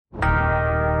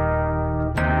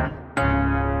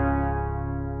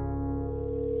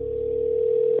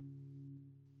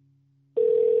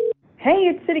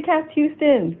Hey, it's CityCast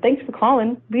Houston. Thanks for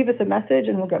calling. Leave us a message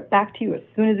and we'll get back to you as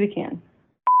soon as we can.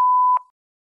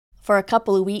 For a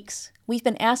couple of weeks, we've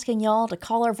been asking y'all to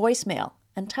call our voicemail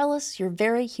and tell us your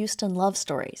very Houston love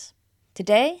stories.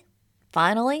 Today,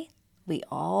 finally, we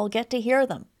all get to hear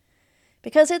them.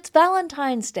 Because it's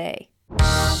Valentine's Day.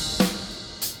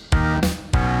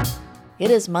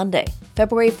 It is Monday,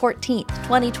 February 14th,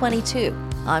 2022.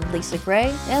 I'm Lisa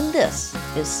Gray, and this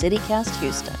is CityCast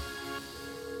Houston.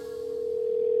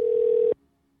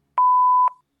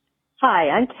 Hi,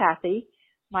 I'm Kathy.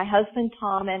 My husband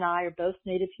Tom and I are both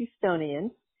native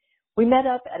Houstonians. We met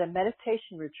up at a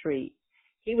meditation retreat.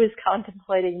 He was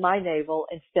contemplating my navel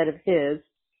instead of his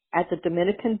at the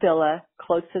Dominican Villa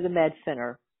close to the Med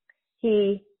Center.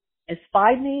 He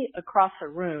espied me across a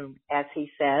room, as he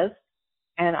says,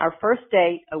 and our first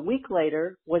date a week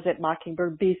later was at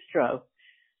Mockingbird Bistro.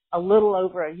 A little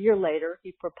over a year later,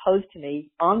 he proposed to me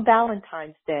on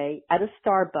Valentine's Day at a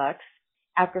Starbucks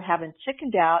after having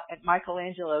chickened out at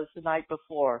Michelangelo's the night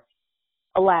before.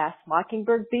 Alas,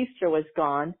 Mockingbird Bistro is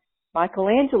gone,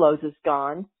 Michelangelo's is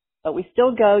gone, but we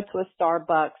still go to a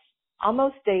Starbucks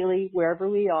almost daily wherever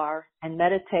we are and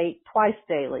meditate twice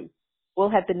daily.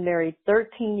 We'll have been married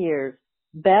 13 years,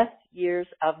 best years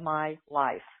of my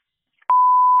life.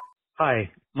 Hi,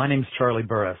 my name's Charlie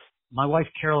Burris. My wife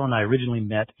Carol and I originally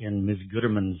met in Ms.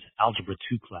 Gooderman's Algebra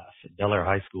 2 class at Bel Air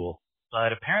High School.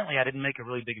 But apparently I didn't make a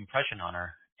really big impression on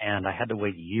her, and I had to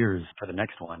wait years for the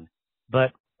next one.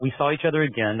 But we saw each other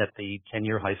again at the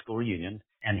 10-year high school reunion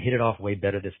and hit it off way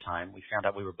better this time. We found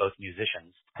out we were both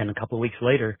musicians. And a couple of weeks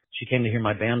later, she came to hear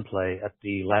my band play at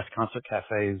the Last Concert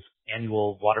Cafe's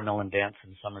annual Watermelon Dance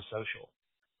and Summer Social.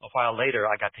 A while later,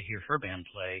 I got to hear her band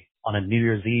play on a New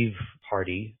Year's Eve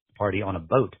party on a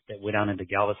boat that went down into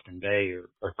Galveston Bay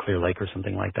or Clear Lake or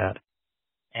something like that.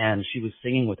 And she was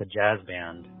singing with a jazz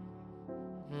band.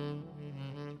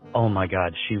 Oh my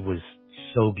God, she was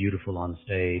so beautiful on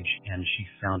stage and she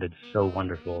sounded so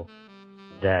wonderful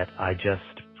that I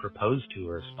just proposed to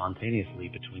her spontaneously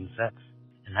between sets.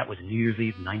 And that was New Year's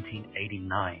Eve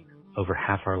 1989, over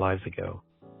half our lives ago.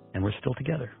 And we're still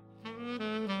together.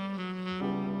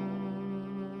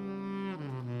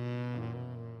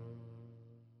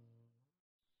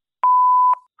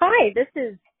 Hi, this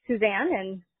is Suzanne,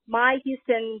 and my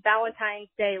Houston Valentine's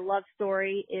Day love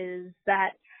story is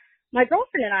that my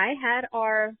girlfriend and I had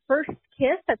our first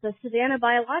kiss at the Savannah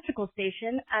Biological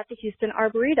Station at the Houston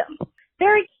Arboretum.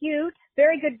 Very cute,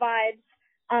 very good vibes,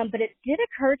 but it did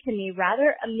occur to me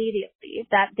rather immediately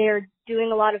that they're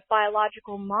doing a lot of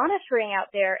biological monitoring out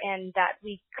there and that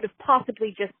we could have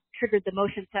possibly just triggered the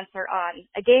motion sensor on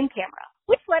a game camera,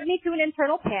 which led me to an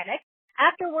internal panic.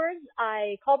 Afterwards,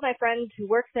 I called my friend who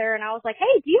works there and I was like,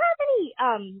 hey, do you have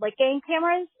any, game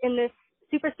cameras in this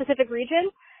super specific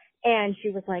region? And she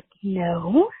was like,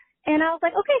 no. And I was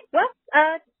like, okay, well,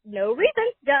 no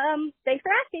reason. Thanks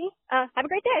for asking. Have a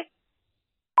great day.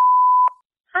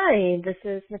 Hi, this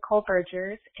is Nicole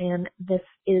Bergers, and this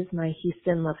is my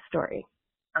Houston love story.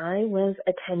 I was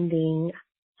attending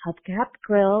Hubcap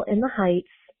Grill in the Heights,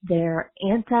 their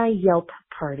anti-Yelp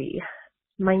party.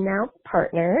 My now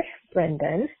partner,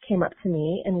 Brendan, came up to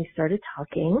me and we started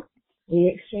talking.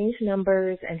 We exchanged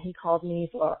numbers and he called me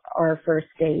for our first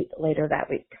date later that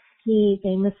week. He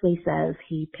famously says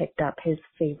he picked up his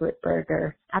favorite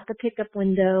burger at the pickup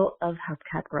window of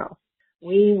Hubcap Grill.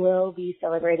 We will be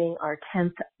celebrating our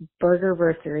 10th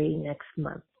burgerversary next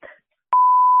month.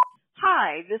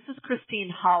 Hi, this is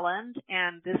Christine Holland,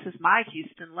 and this is my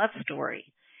Houston love story.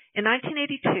 In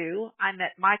 1982, I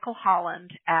met Michael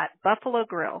Holland at Buffalo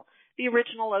Grill, the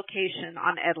original location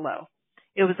on Edlow.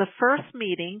 It was a first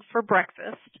meeting for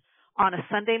breakfast on a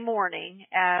Sunday morning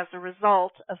as a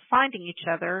result of finding each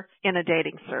other in a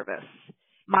dating service.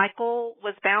 Michael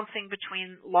was bouncing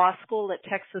between law school at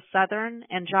Texas Southern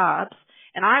and jobs,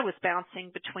 and I was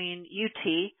bouncing between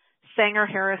UT,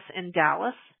 Sanger-Harris in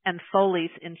Dallas, and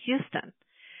Foley's in Houston.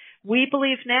 We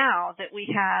believe now that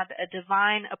we had a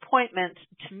divine appointment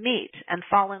to meet and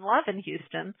fall in love in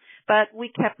Houston, but we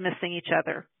kept missing each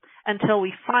other until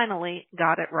we finally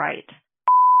got it right.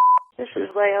 This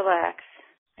is Leah Lax.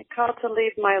 I called to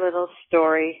leave my little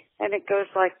story, and it goes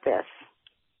like this.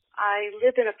 I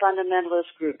lived in a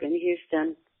fundamentalist group in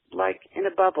Houston, like in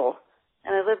a bubble,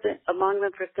 and I lived among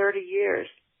them for 30 years,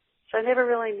 so I never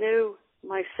really knew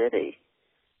my city.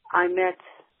 I met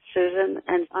Susan,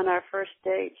 and on our first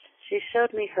date, she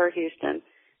showed me her Houston.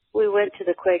 We went to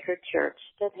the Quaker Church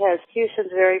that has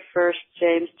Houston's very first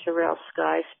James Turrell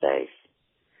Sky Space.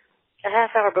 A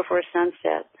half hour before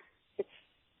sunset, it's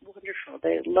wonderful.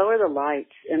 They lower the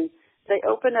lights, and they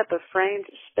open up a framed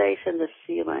space in the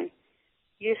ceiling.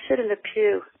 You sit in a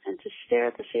pew and just stare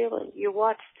at the ceiling. You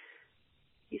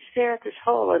stare at this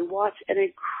hole and watch an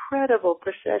incredible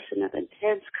procession of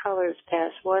intense colors pass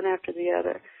one after the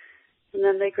other, and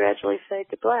then they gradually fade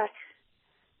to black,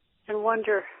 and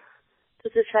wonder,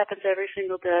 does this happen every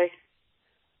single day?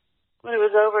 When it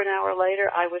was over an hour later,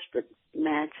 I whispered,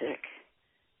 magic.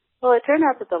 Well, it turned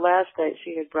out that the last date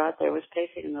she had brought there was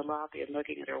pacing in the lobby and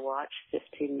looking at her watch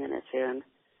 15 minutes in.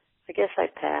 I guess I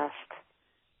passed.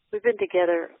 We've been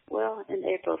together, well, in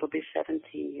April it'll be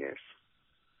 17 years.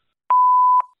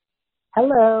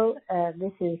 Hello,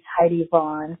 this is Heidi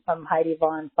Vaughn from Heidi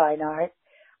Vaughn Fine Art.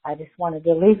 I just wanted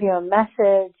to leave you a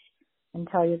message and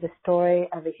tell you the story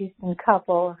of a Houston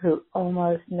couple who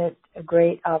almost missed a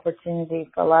great opportunity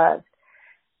for love.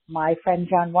 My friend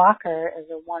John Walker is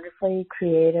a wonderfully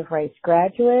creative rights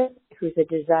graduate who's a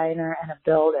designer and a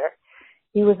builder.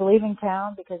 He was leaving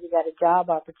town because he got a job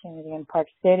opportunity in Park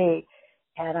City,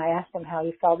 and I asked him how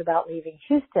he felt about leaving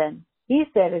Houston. He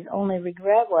said his only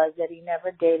regret was that he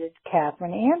never dated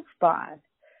Catherine Anspon.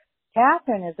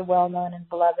 Catherine is a well-known and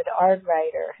beloved art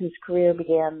writer whose career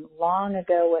began long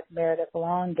ago with Meredith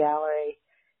Long Gallery.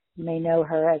 You may know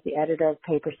her as the editor of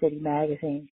Paper City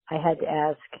magazine. I had to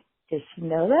ask, does she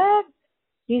know that?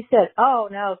 He said, oh,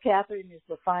 no, Catherine is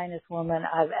the finest woman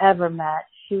I've ever met.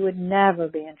 She would never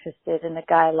be interested in a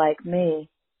guy like me.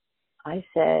 I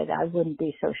said, I wouldn't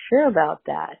be so sure about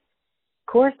that.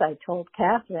 Of course, I told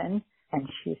Catherine, and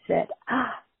she said,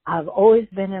 I've always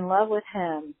been in love with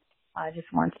him. I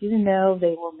just want you to know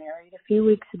they were married a few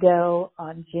weeks ago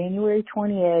on January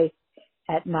 28th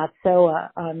at Matsoa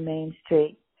on Main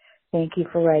Street. Thank you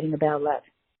for writing about love.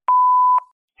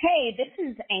 Hey, this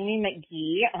is Amy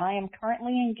McGee. I am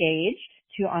currently engaged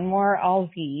to Anwar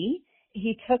Alvi.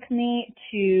 He took me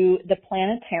to the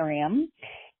planetarium,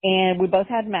 and we both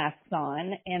had masks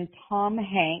on, and Tom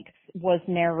Hanks was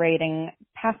narrating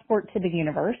Passport to the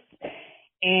Universe.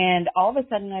 And all of a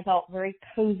sudden, I felt very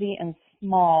cozy and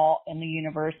small in the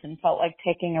universe and felt like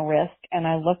taking a risk. And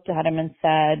I looked at him and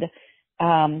said,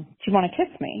 do you want to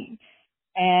kiss me?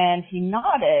 And he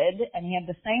nodded, and he had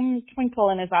the same twinkle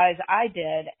in his eyes I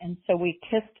did, and so we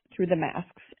kissed through the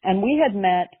masks. And we had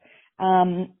met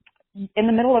in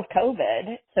the middle of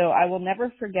COVID, so I will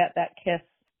never forget that kiss,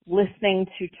 listening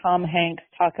to Tom Hanks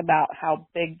talk about how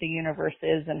big the universe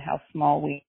is and how small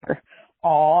we are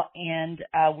all. And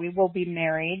we will be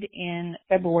married in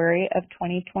February of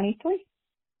 2023.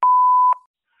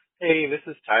 Hey, this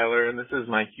is Tyler, and this is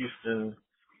my Houston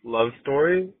love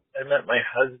story. I met my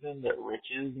husband at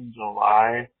Rich's in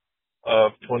July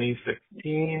of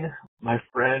 2016. My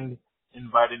friend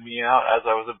invited me out as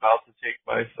I was about to take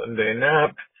my Sunday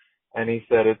nap, and he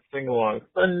said, it's Sing-Along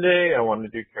Sunday. I want to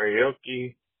do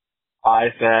karaoke. I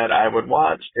said I would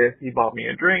watch if he bought me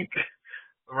a drink.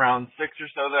 Around 6 or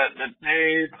so that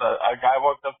day, a guy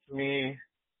walked up to me,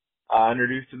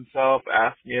 introduced himself,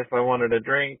 asked me if I wanted a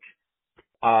drink.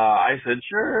 I said,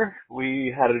 sure.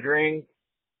 We had a drink.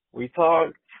 We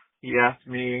talked. He asked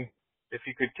me if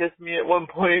he could kiss me at one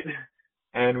point,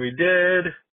 and we did.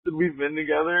 We've been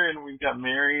together, and we got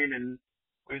married, and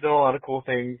we've done a lot of cool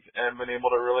things and been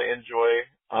able to really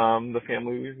enjoy the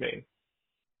family we've made.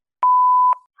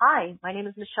 Hi, my name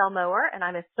is Michelle Mower, and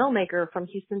I'm a filmmaker from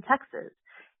Houston, Texas.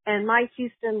 And my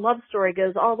Houston love story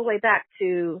goes all the way back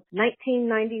to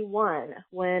 1991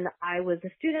 when I was a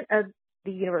student of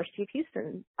the University of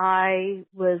Houston. I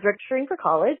was registering for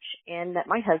college and met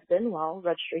my husband while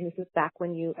registering. This is back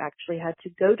when you actually had to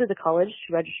go to the college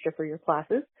to register for your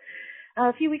classes.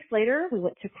 A few weeks later, we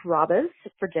went to Carrabba's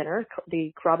for dinner,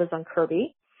 the Carrabba's on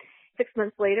Kirby. 6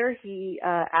 months later, he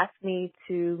asked me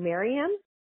to marry him,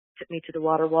 took me to the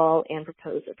water wall and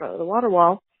proposed in front of the water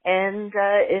wall. And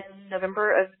in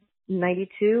November of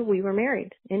 92, we were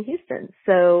married in Houston.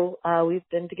 So we've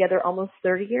been together almost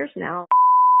 30 years now.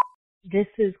 This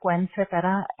is Gwen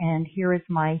Cervera, and here is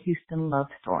my Houston love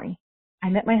story. I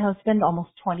met my husband almost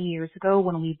 20 years ago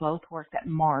when we both worked at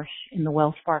Marsh in the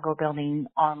Wells Fargo building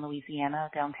on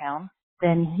Louisiana downtown.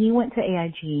 Then he went to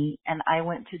AIG, and I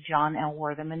went to John L.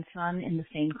 Wortham & Son in the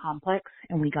same complex,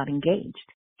 and we got engaged.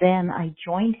 Then I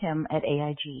joined him at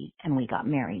AIG, and we got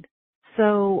married.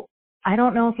 So I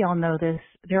don't know if y'all know this.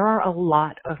 There are a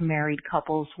lot of married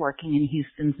couples working in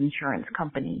Houston's insurance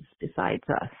companies besides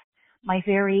us. My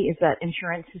theory is that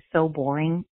insurance is so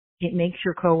boring, it makes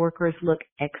your coworkers look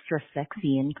extra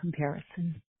sexy in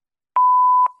comparison.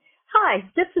 Hi,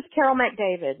 this is Carol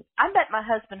McDavid. I met my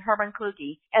husband, Herman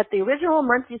Kluge, at the original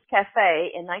Murphy's Cafe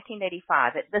in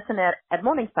 1985 at Bissonnet at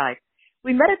Morningside.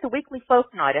 We met at the weekly folk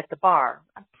night at the bar.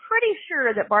 I'm pretty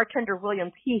sure that bartender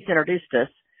William Keith introduced us,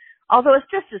 although it's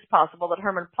just as possible that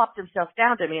Herman plopped himself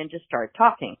down to me and just started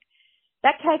talking.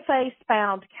 That cafe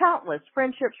spawned countless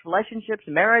friendships, relationships,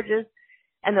 marriages,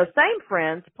 and those same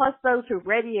friends, plus those who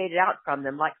radiated out from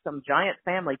them like some giant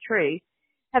family tree,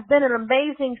 have been an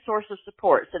amazing source of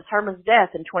support since Herman's death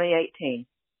in 2018.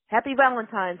 Happy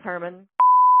Valentine's, Herman.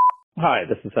 Hi,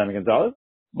 this is Simon Gonzalez.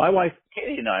 My wife,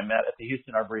 Katie, and I met at the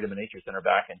Houston Arboretum and Nature Center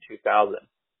back in 2000.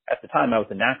 At the time, I was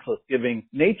a naturalist giving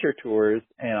nature tours,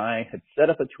 and I had set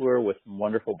up a tour with some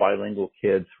wonderful bilingual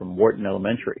kids from Wharton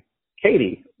Elementary.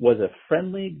 Katie was a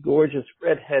friendly, gorgeous,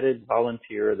 red-headed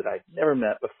volunteer that I'd never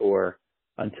met before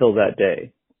until that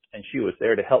day, and she was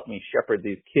there to help me shepherd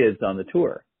these kids on the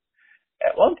tour.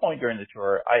 At one point during the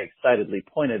tour, I excitedly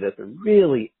pointed at the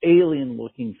really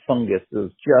alien-looking fungus that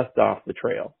was just off the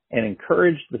trail and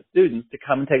encouraged the students to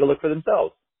come and take a look for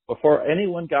themselves. Before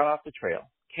anyone got off the trail,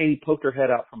 Katie poked her head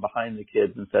out from behind the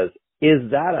kids and says, "Is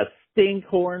that a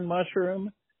stinkhorn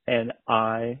mushroom?" And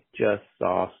I just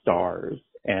saw stars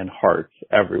and hearts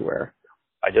everywhere.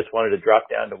 I just wanted to drop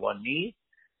down to one knee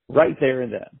right there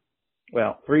and then.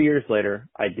 Well, 3 years later,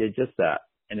 I did just that,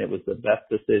 and it was the best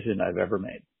decision I've ever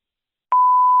made.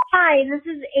 Hi, this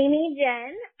is Amy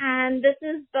Jen, and this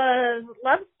is the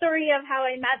love story of how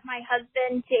I met my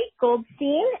husband, Jake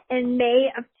Goldstein, in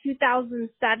May of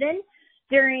 2007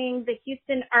 during the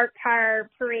Houston Art Car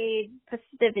Parade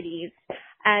festivities.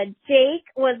 Jake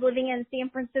was living in San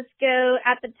Francisco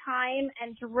at the time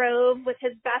and drove with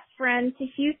his best friend to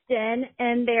Houston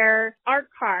in their art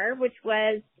car, which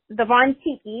was the Von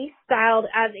Tiki, styled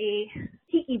as a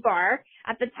tiki bar.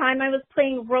 At the time, I was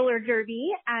playing roller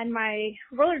derby, and my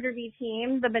roller derby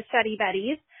team, the Machete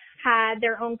Betties, had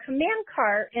their own command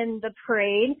car in the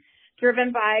parade,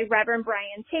 driven by Reverend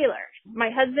Brian Taylor. My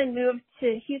husband moved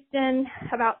to Houston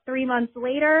about 3 months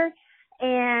later,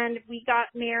 and we got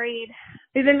married.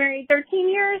 We've been married 13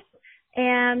 years,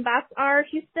 and that's our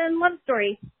Houston love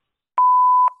story.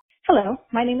 Hello,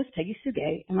 my name is Peggy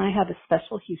Sugay, and I have a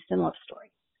special Houston love story.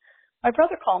 My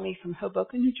brother called me from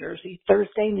Hoboken, New Jersey,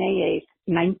 Thursday, May 8th,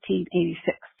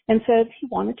 1986, and said he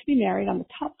wanted to be married on the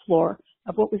top floor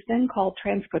of what was then called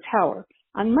Transco Tower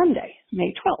on Monday,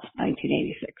 May 12th,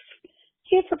 1986.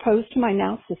 He had proposed to my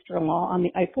now sister-in-law on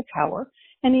the Eiffel Tower,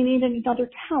 and he needed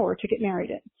another tower to get married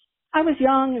in. I was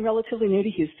young and relatively new to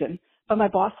Houston, but my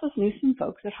boss knew some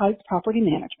folks at Hyde's Property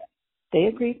Management. They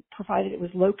agreed, provided it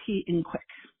was low-key and quick.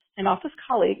 An office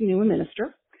colleague knew a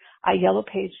minister. I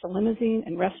yellow-paged the limousine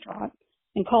and restaurant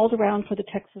and called around for the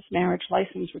Texas marriage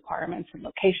license requirements and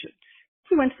location.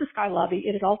 We went to the Sky Lobby.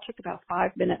 It all took about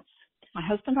 5 minutes. My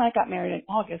husband and I got married in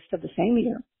August of the same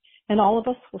year, and all of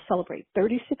us will celebrate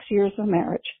 36 years of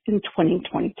marriage in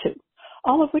 2022,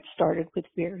 all of which started with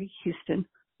very Houston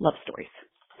love stories.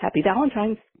 Happy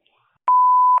Valentine's.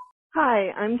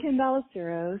 Hi, I'm Kim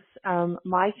Ballesteros.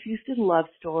 My Houston love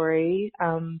story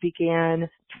began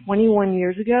 21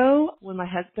 years ago when my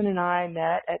husband and I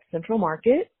met at Central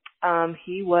Market.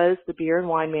 He was the beer and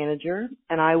wine manager,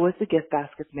 and I was the gift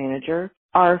baskets manager.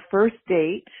 Our first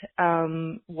date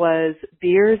was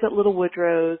beers at Little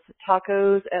Woodrow's,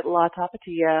 tacos at La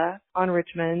Tapatía on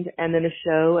Richmond, and then a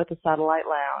show at the Satellite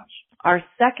Lounge. Our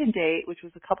second date, which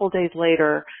was a couple days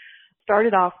later,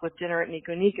 started off with dinner at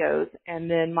Nico Nico's, and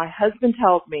then my husband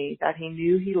told me that he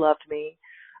knew he loved me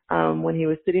when he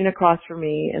was sitting across from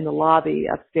me in the lobby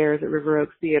upstairs at River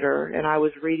Oaks Theater, and I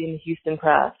was reading the Houston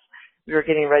Press. We were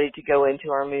getting ready to go into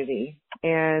our movie,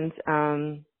 and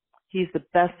he's the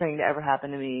best thing to ever happen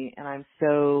to me, and I'm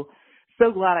so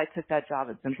glad I took that job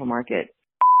at Central Market.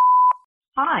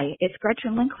 Hi, it's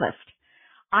Gretchen Lindquist.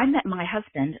 I met my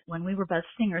husband when we were both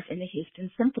singers in the Houston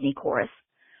Symphony Chorus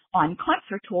on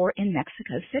concert tour in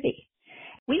Mexico City.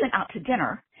 We went out to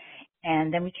dinner,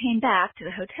 and then we came back to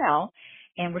the hotel,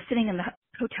 and we're sitting in the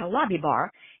hotel lobby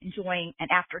bar enjoying an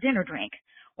after-dinner drink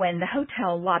when the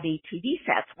hotel lobby TV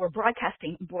sets were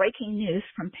broadcasting breaking news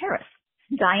from Paris.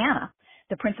 Diana,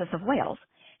 the Princess of Wales,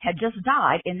 had just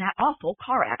died in that awful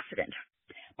car accident.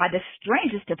 By the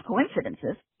strangest of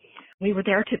coincidences, we were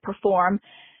there to perform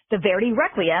the Verdi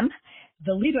Requiem.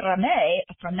 The Libera Me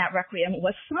from that Requiem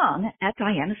was sung at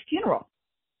Diana's funeral.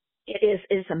 It is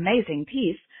an amazing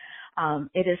piece.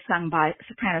 It is sung by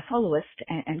soprano soloist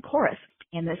and chorus,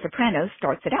 and the soprano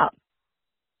starts it out.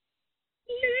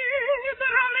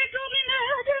 Libera me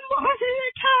Domine de morte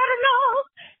eterna,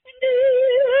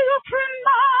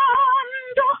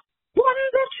 Primando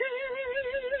quando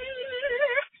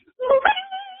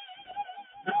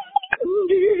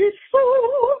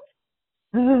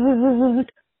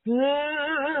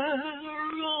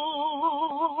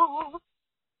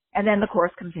and then the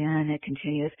chorus comes in and it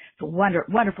continues. It's a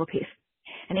wonderful piece.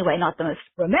 Anyway, not the most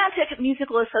romantic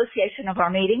musical association of our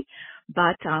meeting,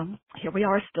 but here we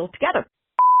are still together.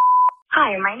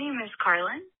 Hi, my name is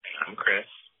Carlin, I'm Chris.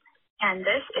 and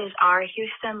this is our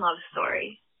Houston love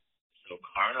story. So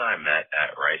Carl and I met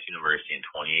at Rice University in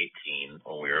 2018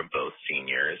 when we were both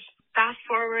seniors. Fast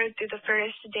forward through the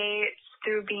first dates,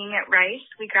 through being at Rice,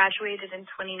 we graduated in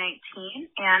 2019,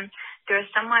 and through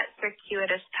a somewhat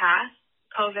circuitous path,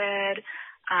 COVID,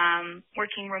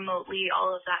 working remotely,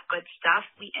 all of that good stuff,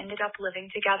 we ended up living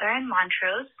together in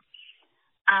Montrose.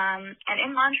 And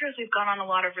in Montrose, we've gone on a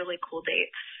lot of really cool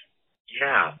dates.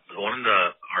 Yeah, one of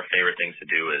our favorite things to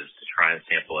do is to try and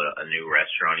sample a new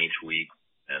restaurant each week.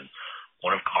 And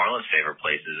one of Carlin's favorite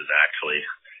places is actually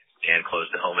stand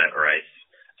close to home at Rice.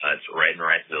 It's right in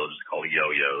Rice Village. It's called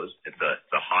Yo-Yo's. It's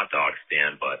a hot dog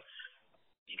stand, but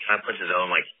he kind of puts his own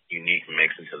unique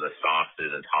mix into the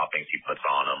sauces and toppings he puts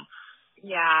on them.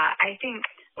 Yeah, I think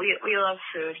we love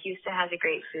food. Houston has a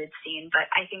great food scene, but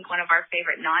I think one of our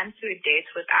favorite non-food dates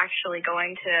was actually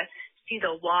going to see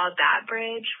the Wabat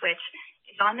Bridge, which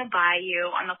is on the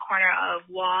bayou on the corner of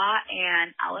Waugh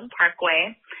and Allen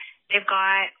Parkway. They've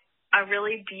got a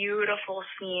really beautiful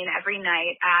scene every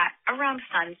night at around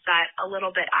sunset, a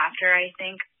little bit after, I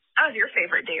think. That was your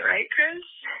favorite date, right, Chris?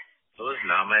 It was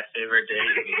not my favorite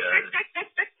date because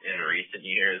in recent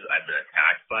years I've been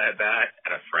attacked by a bat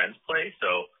at a friend's place,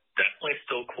 so definitely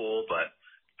still cool, but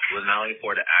was not looking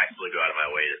forward to actually go out of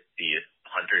my way to see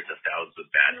hundreds of thousands of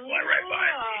bats fly right by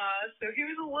me. So he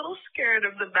was a little scared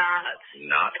of the bats.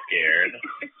 Not scared.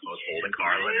 I was holding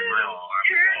Carlin in my arms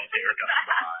while they were going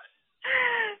by.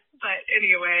 But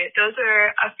anyway, those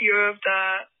are a few of the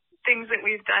things that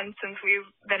we've done since we've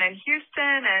been in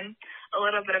Houston, and a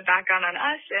little bit of background on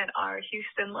us and our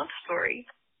Houston love story.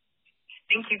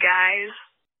 Thank you, guys.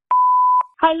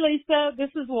 Hi, Lisa.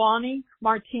 This is Lonnie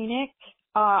Martinic.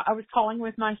 I was calling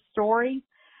with my story.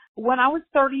 When I was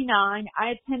 39,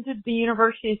 I attended the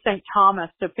University of St. Thomas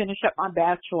to finish up my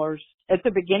bachelor's. At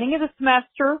the beginning of the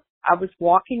semester, I was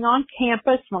walking on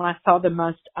campus when I saw the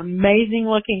most amazing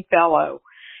looking fellow.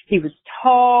 He was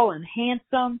tall and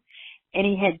handsome, and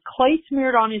he had clay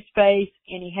smeared on his face,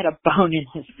 and he had a bone in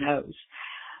his nose.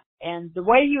 And the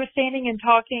way he was standing and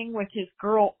talking with his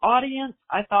girl audience,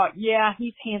 I thought, yeah,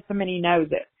 he's handsome and he knows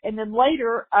it. And then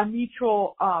later, a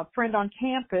mutual friend on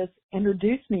campus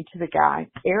introduced me to the guy,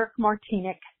 Eric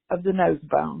Martinic of the Nose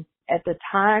Bone. At the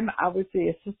time, I was the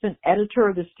assistant editor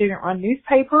of the student-run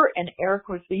newspaper, and Eric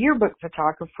was the yearbook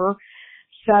photographer.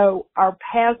 So our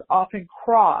paths often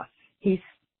crossed. He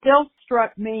still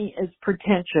struck me as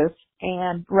pretentious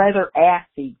and rather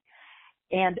assy.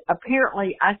 And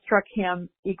apparently I struck him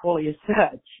equally as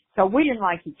such. So we didn't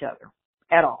like each other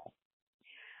at all.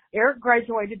 Eric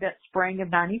graduated that spring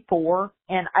of 94,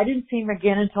 and I didn't see him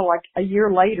again until like a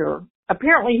year later.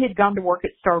 Apparently he'd gone to work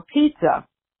at Star Pizza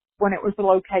when it was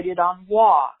located on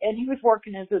Waugh, and he was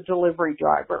working as a delivery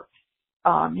driver.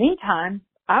 Meantime,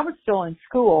 I was still in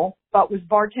school, but was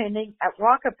bartending at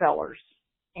Rockefeller's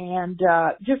and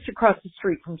just across the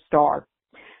street from Star.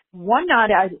 One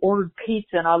night I ordered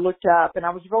pizza and I looked up and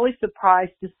I was really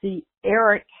surprised to see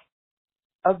Eric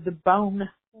of the Bone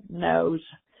Nose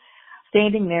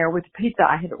standing there with the pizza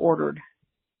I had ordered.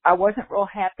 I wasn't real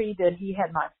happy that he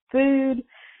had my food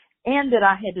and that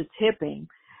I had to tip him.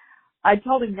 I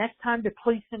told him next time to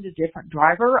please send a different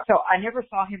driver, so I never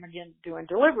saw him again doing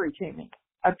delivery to me.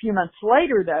 A few months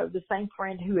later, though, the same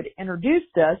friend who had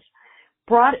introduced us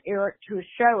brought Eric to a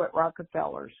show at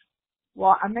Rockefeller's.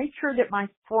 Well, I made sure that my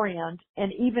friend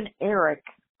and even Eric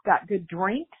got good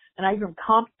drinks, and I even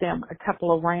comped them a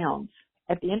couple of rounds.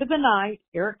 At the end of the night,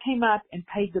 Eric came up and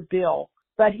paid the bill,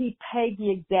 but he paid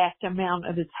the exact amount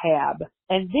of his tab.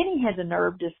 And then he had the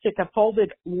nerve to stick a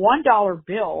folded $1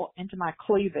 bill into my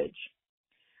cleavage.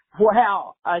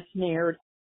 Wow, I sneered.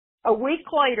 A week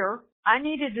later, I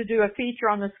needed to do a feature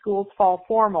on the school's fall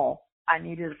formal. I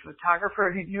needed a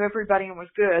photographer who knew everybody and was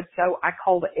good, so I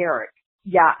called Eric.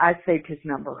 Yeah, I saved his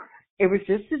number. It was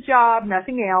just a job,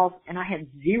 nothing else, and I had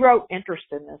zero interest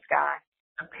in this guy.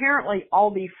 Apparently,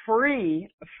 all the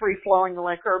free-flowing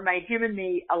liquor made him and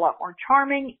me a lot more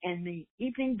charming, and the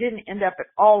evening didn't end up at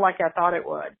all like I thought it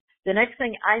would. The next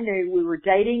thing I knew, we were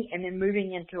dating and then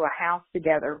moving into a house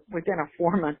together within a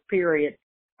 4-month period.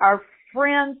 Our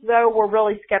friends, though, were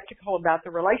really skeptical about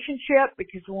the relationship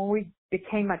because when we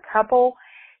became a couple,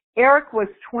 Eric was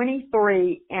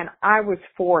 23 and I was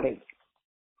 40.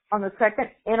 On the second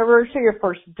anniversary of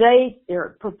first date,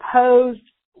 Eric proposed.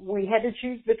 We had to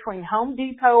choose between Home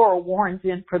Depot or Warren's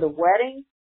Inn for the wedding.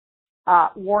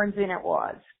 Warren's Inn it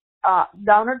was.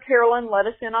 Donna Carolyn let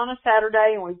us in on a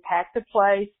Saturday and we packed the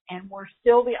place, and we're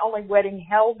still the only wedding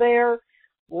held there,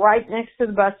 right next to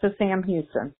the bust of Sam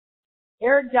Houston.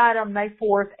 Eric died on May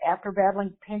 4th after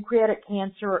battling pancreatic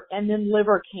cancer and then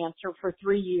liver cancer for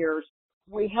 3 years.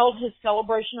 We held his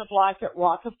celebration of life at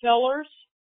Rockefeller's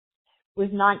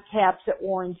with nightcaps at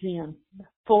Warren's Inn.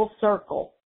 Full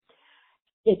circle.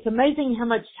 It's amazing how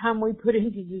much time we put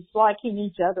into disliking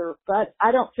each other, but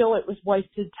I don't feel it was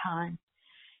wasted time.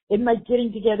 It made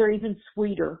getting together even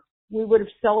sweeter. We would have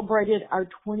celebrated our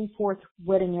 24th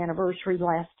wedding anniversary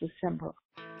last December.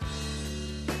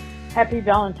 Happy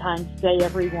Valentine's Day,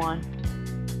 everyone.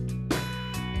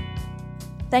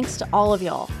 Thanks to all of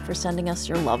y'all for sending us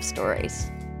your love stories.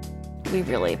 We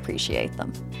really appreciate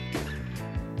them.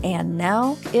 And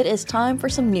now it is time for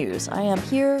some news. I am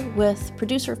here with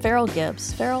producer Farrell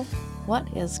Gibbs. Farrell, what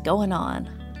is going on?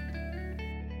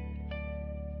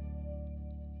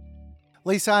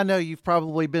 Lisa, I know you've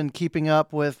probably been keeping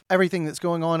up with everything that's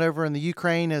going on over in the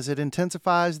Ukraine as it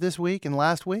intensifies this week and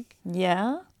last week.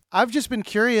 Yeah? I've just been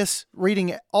curious,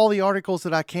 reading all the articles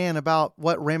that I can about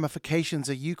what ramifications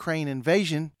a Ukraine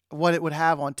invasion, what it would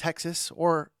have on Texas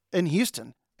or in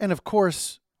Houston. And of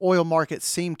course, oil markets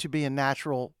seem to be a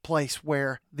natural place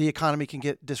where the economy can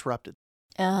get disrupted.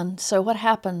 And so what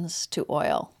happens to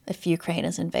oil if Ukraine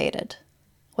is invaded?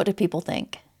 What do people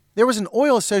think? There was an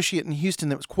oil associate in Houston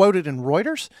that was quoted in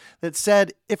Reuters that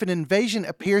said, if an invasion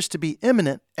appears to be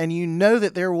imminent and you know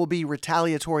that there will be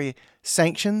retaliatory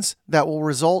sanctions that will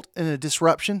result in a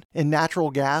disruption in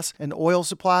natural gas and oil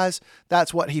supplies,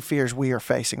 that's what he fears we are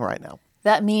facing right now.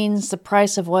 That means the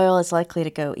price of oil is likely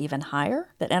to go even higher,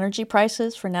 that energy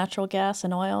prices for natural gas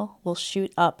and oil will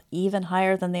shoot up even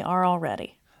higher than they are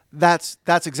already. That's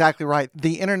exactly right.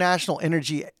 The International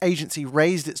Energy Agency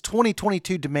raised its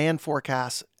 2022 demand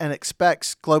forecast and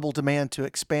expects global demand to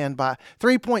expand by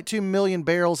 3.2 million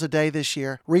barrels a day this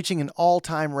year, reaching an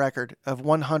all-time record of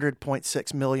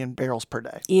 100.6 million barrels per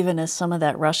day. Even as some of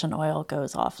that Russian oil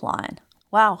goes offline.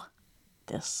 Wow,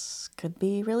 this could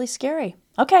be really scary.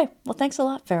 Okay, well, thanks a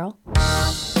lot, Farrell.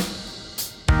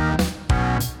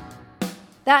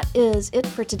 That is it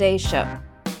for today's show.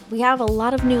 We have a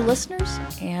lot of new listeners,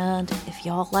 and if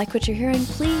y'all like what you're hearing,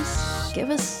 please give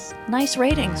us nice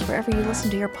ratings wherever you listen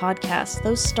to your podcast.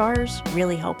 Those stars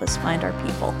really help us find our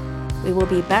people. We will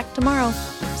be back tomorrow.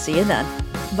 See you then.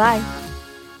 Bye.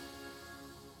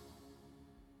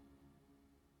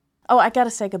 Oh, I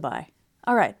gotta say goodbye.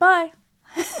 All right, bye.